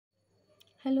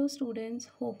Hello students,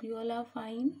 hope you all are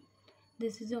fine.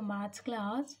 This is your maths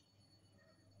class.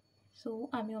 So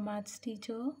I'm your maths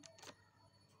teacher,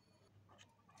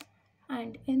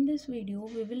 and in this video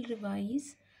we will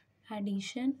revise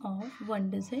addition of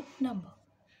one digit number.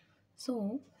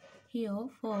 So here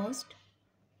first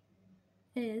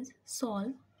is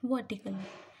solve vertically.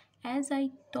 As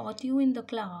I taught you in the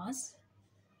class,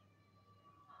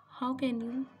 how can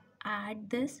you add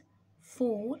this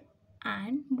 4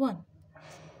 and 1?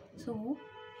 So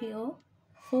here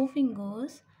 4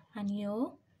 fingers and here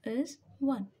is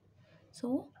 1.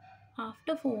 So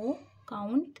after 4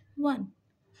 count 1,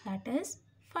 that is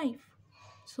 5.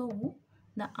 So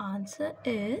the answer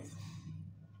is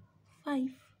 5.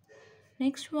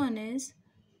 Next one is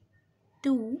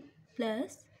 2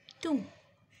 plus 2.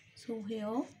 So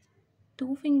here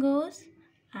 2 fingers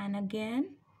and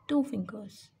again 2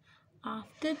 fingers.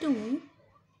 After 2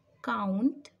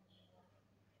 count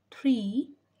 3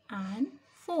 and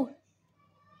 4.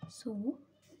 So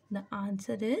the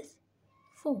answer is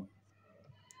 4.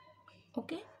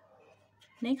 Okay.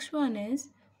 Next one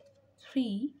is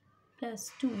 3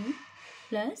 plus 2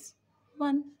 plus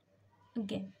 1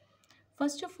 again.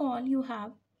 First of all, you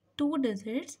have 2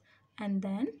 digits and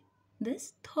then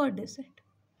this third digit.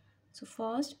 So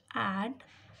first add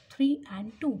 3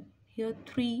 and 2. Here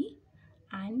 3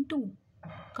 and 2.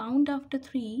 Count after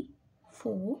 3,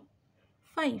 4,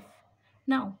 5.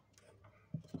 Now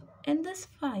in this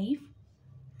 5,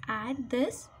 add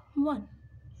this 1.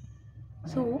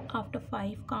 So after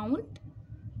 5 count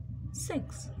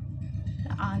 6.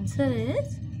 The answer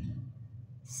is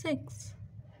 6.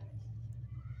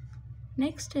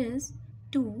 Next is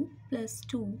 2 plus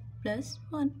 2 plus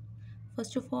 1.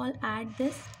 First of all, add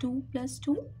this 2 plus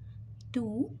 2,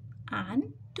 2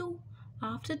 and 2.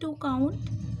 After 2 count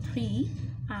 3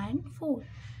 and 4.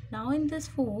 Now in this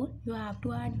 4, you have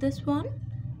to add this 1.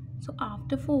 So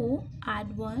after 4,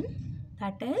 add 1,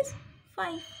 that is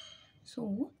 5.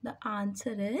 So the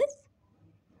answer is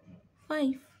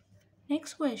 5.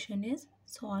 Next question is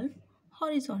solve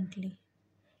horizontally.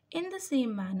 In the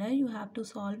same manner, you have to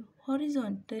solve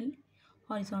horizontally.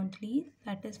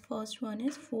 That is, first one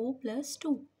is 4 plus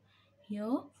 2.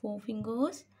 Here 4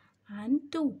 fingers and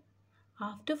 2.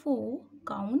 After 4,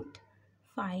 count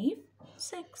 5,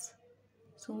 6.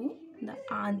 So the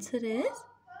answer is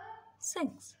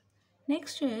 6.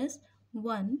 Next is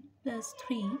 1 plus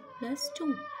 3 plus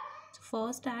 2. So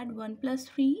first add 1 plus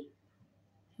 3,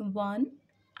 1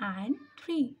 and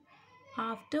 3.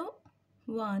 After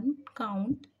 1,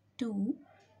 count 2,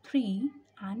 3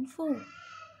 and 4.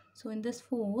 So in this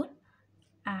 4,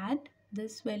 add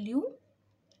this value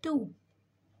 2.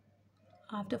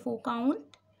 After 4 count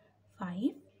 5,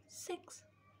 6.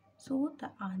 So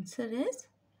the answer is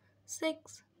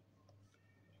 6.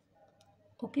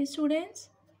 Okay students,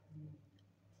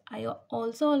 I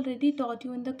also already taught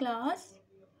you in the class.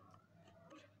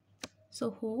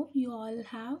 So hope you all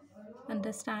have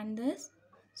understand this.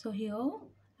 So here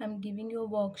I am giving you a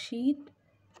worksheet.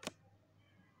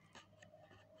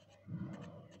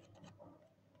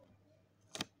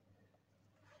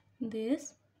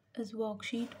 This is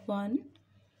worksheet 1.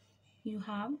 You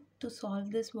have to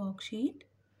solve this worksheet.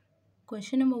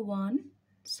 Question number 1,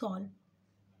 solve.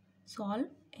 Solve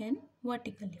in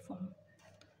vertically form.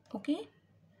 Okay.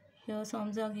 Here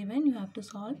sums are given. You have to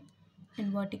solve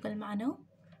in vertical manner.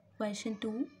 Question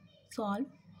 2, solve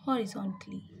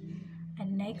horizontally.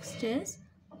 And next is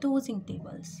dosing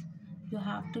tables. You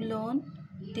have to learn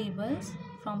tables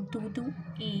from 2 to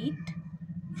 8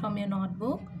 from your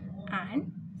notebook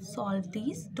and solve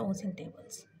these dosing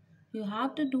tables. You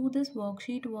have to do this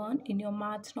worksheet 1 in your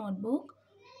maths notebook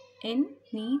in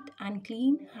neat and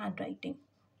clean handwriting.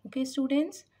 Okay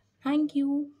students, thank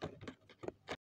you.